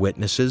character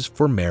witnesses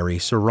for Mary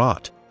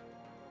Surratt.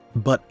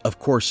 But, of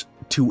course,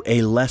 to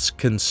a less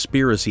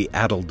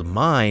conspiracy-addled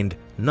mind,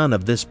 none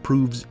of this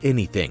proves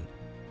anything.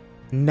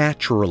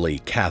 Naturally,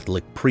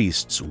 Catholic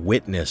priests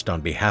witnessed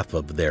on behalf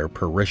of their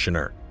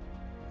parishioner.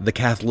 The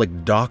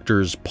Catholic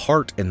doctor's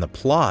part in the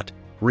plot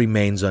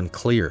remains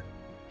unclear.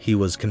 He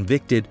was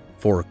convicted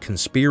for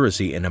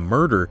conspiracy in a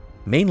murder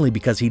mainly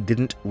because he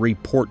didn't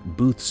report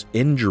Booth's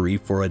injury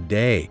for a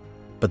day.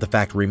 But the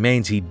fact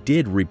remains he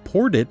did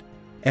report it,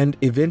 and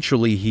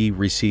eventually he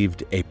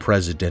received a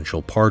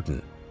presidential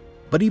pardon.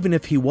 But even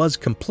if he was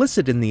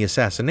complicit in the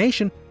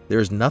assassination, there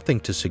is nothing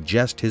to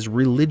suggest his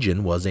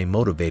religion was a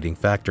motivating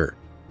factor.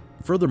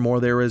 Furthermore,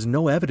 there is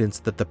no evidence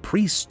that the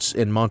priests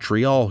in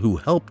Montreal who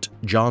helped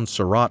John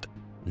Surratt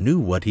knew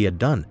what he had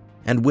done.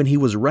 And when he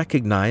was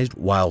recognized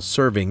while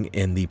serving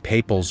in the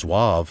Papal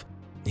Zouaves,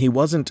 he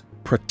wasn't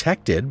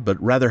protected,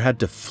 but rather had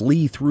to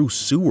flee through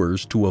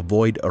sewers to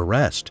avoid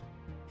arrest.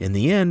 In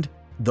the end,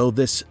 though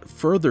this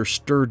further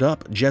stirred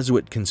up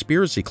Jesuit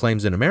conspiracy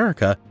claims in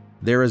America,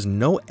 there is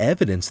no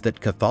evidence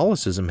that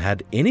Catholicism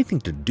had anything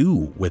to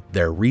do with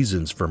their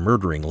reasons for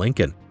murdering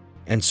Lincoln,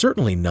 and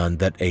certainly none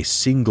that a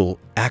single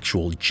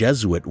actual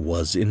Jesuit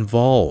was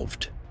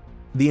involved.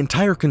 The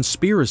entire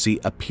conspiracy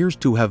appears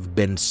to have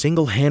been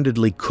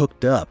single-handedly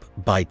cooked up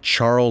by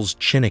Charles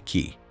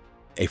Chinnicky,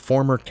 a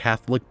former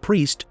Catholic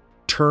priest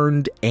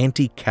turned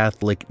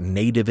anti-Catholic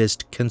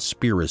nativist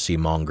conspiracy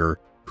monger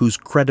whose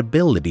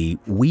credibility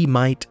we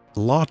might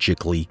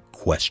logically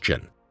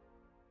question.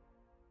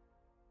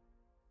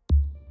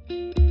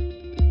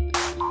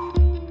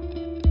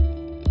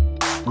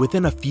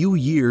 Within a few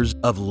years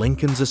of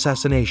Lincoln's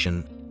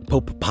assassination,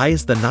 Pope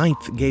Pius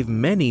IX gave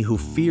many who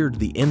feared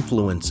the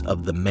influence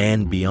of the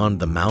man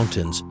beyond the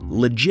mountains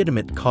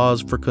legitimate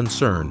cause for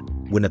concern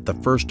when at the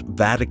First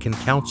Vatican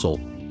Council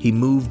he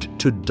moved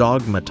to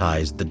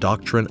dogmatize the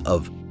doctrine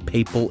of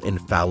papal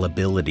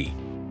infallibility.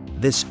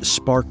 This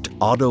sparked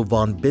Otto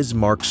von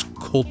Bismarck's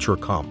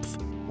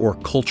Kulturkampf, or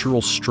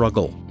cultural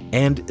struggle,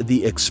 and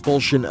the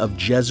expulsion of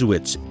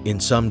Jesuits in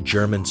some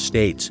German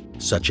states,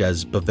 such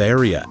as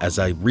Bavaria, as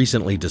I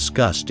recently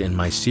discussed in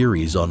my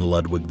series on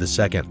Ludwig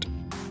II.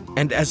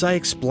 And as I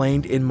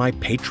explained in my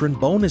patron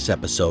bonus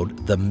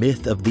episode, The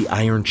Myth of the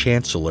Iron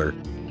Chancellor,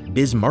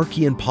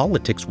 Bismarckian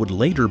politics would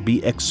later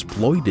be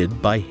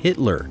exploited by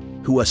Hitler,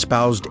 who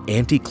espoused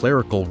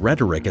anti-clerical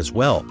rhetoric as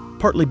well,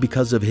 partly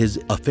because of his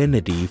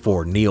affinity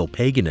for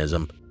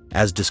neo-paganism,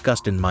 as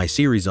discussed in my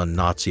series on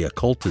Nazi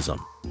occultism.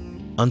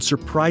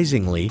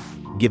 Unsurprisingly,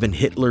 given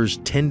Hitler's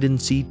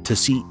tendency to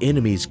see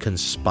enemies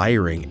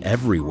conspiring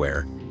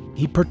everywhere,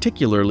 he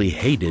particularly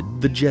hated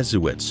the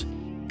Jesuits.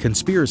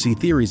 Conspiracy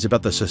theories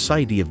about the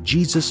Society of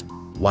Jesus,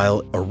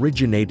 while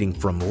originating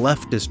from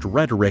leftist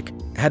rhetoric,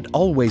 had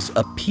always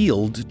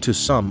appealed to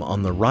some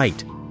on the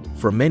right.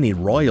 For many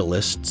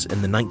royalists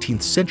in the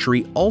 19th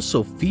century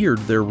also feared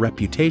their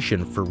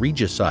reputation for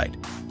regicide,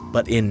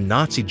 but in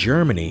Nazi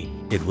Germany,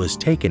 it was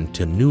taken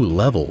to new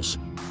levels.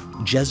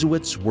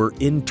 Jesuits were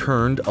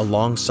interned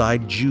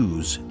alongside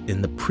Jews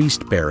in the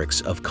priest barracks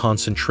of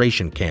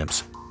concentration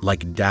camps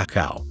like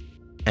Dachau,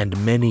 and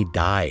many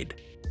died.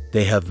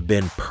 They have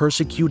been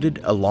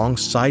persecuted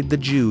alongside the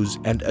Jews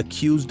and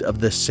accused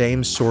of the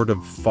same sort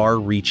of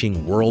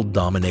far-reaching world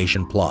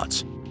domination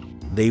plots.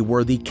 They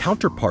were the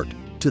counterpart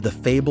to the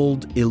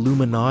fabled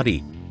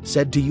Illuminati,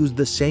 said to use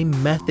the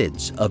same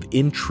methods of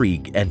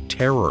intrigue and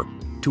terror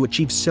to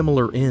achieve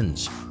similar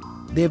ends.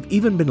 They have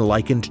even been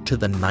likened to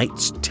the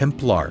Knights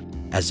Templar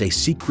as a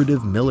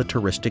secretive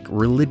militaristic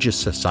religious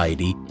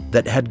society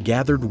that had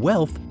gathered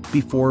wealth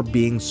before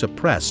being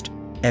suppressed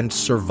and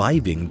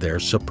surviving their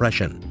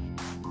suppression.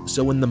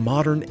 So in the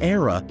modern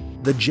era,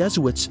 the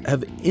Jesuits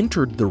have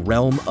entered the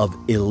realm of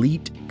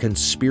elite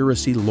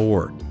conspiracy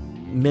lore,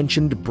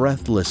 mentioned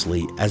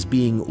breathlessly as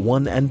being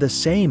one and the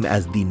same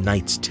as the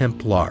Knights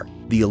Templar,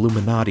 the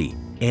Illuminati,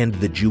 and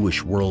the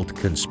Jewish World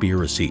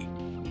Conspiracy.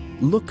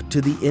 Look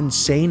to the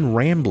insane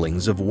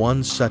ramblings of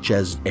one such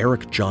as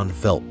Eric John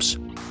Phelps,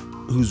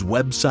 whose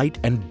website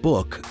and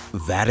book,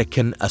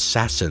 Vatican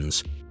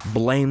Assassins,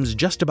 blames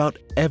just about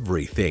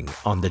everything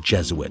on the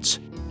Jesuits.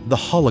 The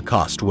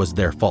Holocaust was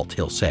their fault,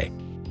 he'll say,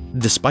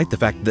 despite the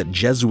fact that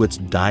Jesuits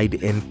died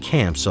in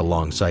camps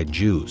alongside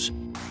Jews.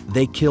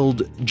 They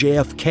killed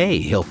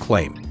JFK, he'll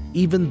claim,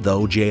 even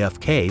though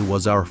JFK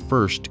was our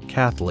first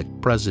Catholic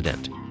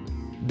president.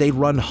 They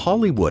run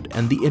Hollywood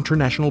and the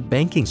international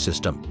banking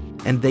system,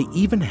 and they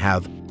even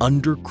have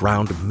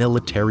underground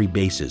military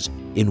bases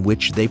in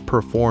which they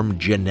perform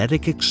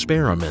genetic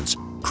experiments,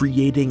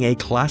 creating a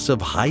class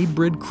of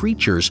hybrid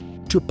creatures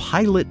to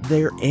pilot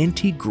their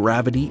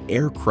anti-gravity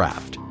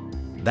aircraft.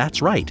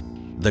 That's right,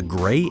 the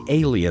gray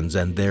aliens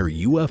and their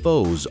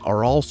UFOs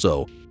are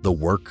also the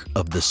work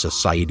of the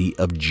Society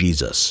of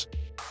Jesus.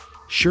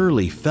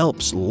 Surely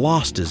Phelps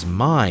lost his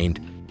mind,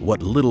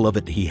 what little of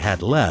it he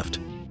had left,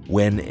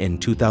 when in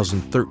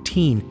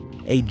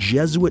 2013 a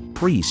Jesuit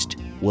priest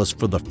was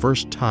for the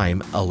first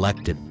time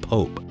elected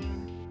pope.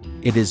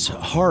 It is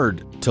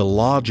hard to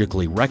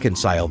logically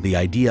reconcile the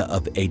idea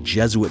of a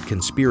Jesuit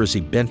conspiracy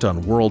bent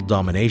on world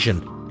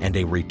domination and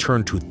a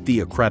return to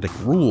theocratic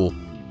rule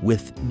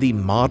with the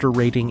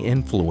moderating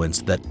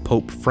influence that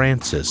Pope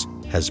Francis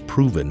has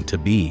proven to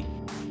be,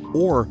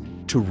 or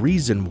to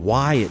reason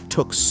why it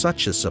took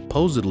such a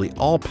supposedly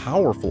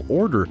all-powerful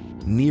order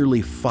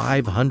nearly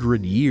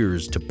 500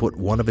 years to put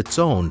one of its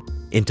own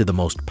into the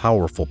most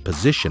powerful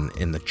position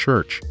in the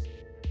church.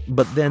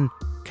 But then,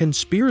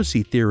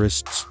 conspiracy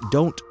theorists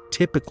don't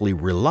typically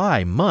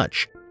rely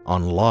much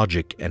on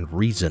logic and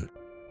reason,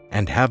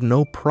 and have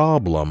no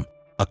problem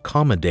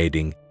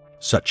accommodating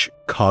such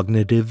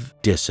cognitive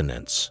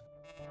dissonance.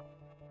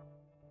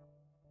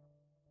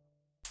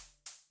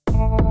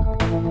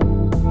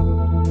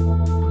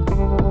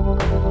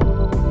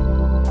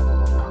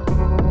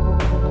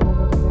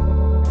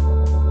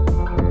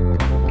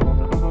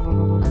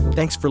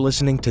 Thanks for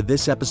listening to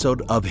this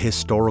episode of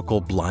Historical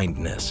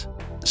Blindness.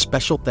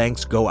 Special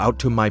thanks go out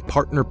to my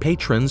partner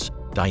patrons,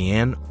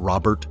 Diane,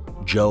 Robert,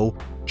 Joe,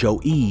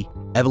 Joe-E,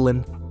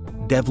 Evelyn,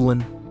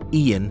 Devlin,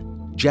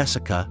 Ian,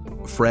 Jessica,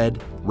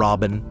 Fred,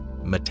 Robin,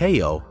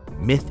 Mateo,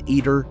 Myth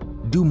Eater,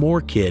 Do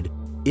More Kid,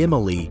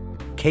 Emily,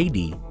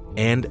 Katie,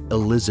 and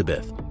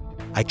Elizabeth.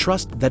 I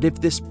trust that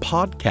if this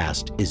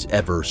podcast is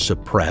ever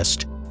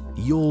suppressed,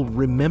 you'll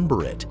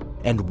remember it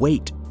and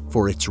wait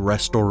for its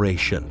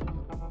restoration.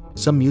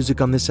 Some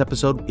music on this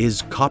episode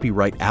is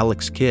copyright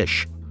Alex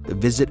Kish.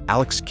 Visit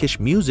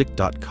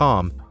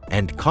alexkishmusic.com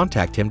and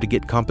contact him to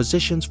get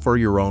compositions for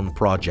your own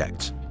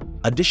projects.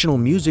 Additional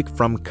music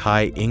from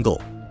Kai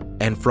Engel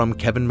and from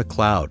Kevin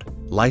MacLeod,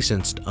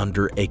 licensed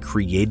under a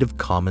Creative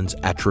Commons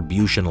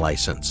Attribution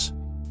license.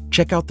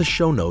 Check out the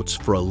show notes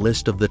for a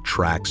list of the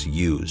tracks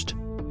used.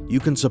 You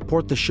can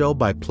support the show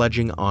by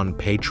pledging on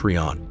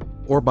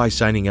Patreon or by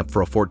signing up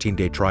for a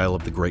 14-day trial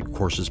of the Great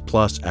Courses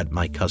Plus at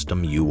my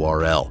custom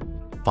URL.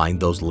 Find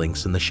those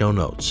links in the show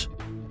notes.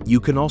 You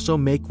can also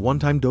make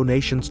one-time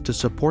donations to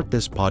support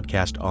this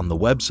podcast on the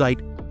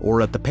website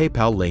or at the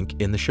PayPal link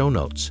in the show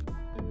notes.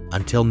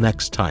 Until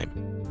next time,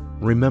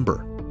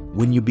 remember,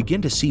 when you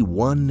begin to see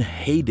one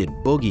hated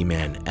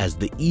boogeyman as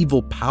the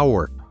evil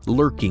power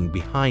lurking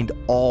behind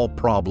all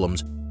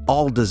problems,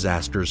 all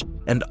disasters,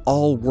 and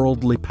all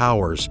worldly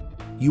powers,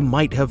 you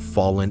might have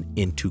fallen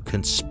into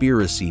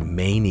conspiracy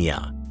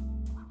mania.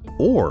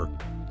 Or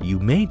you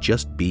may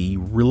just be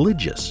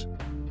religious.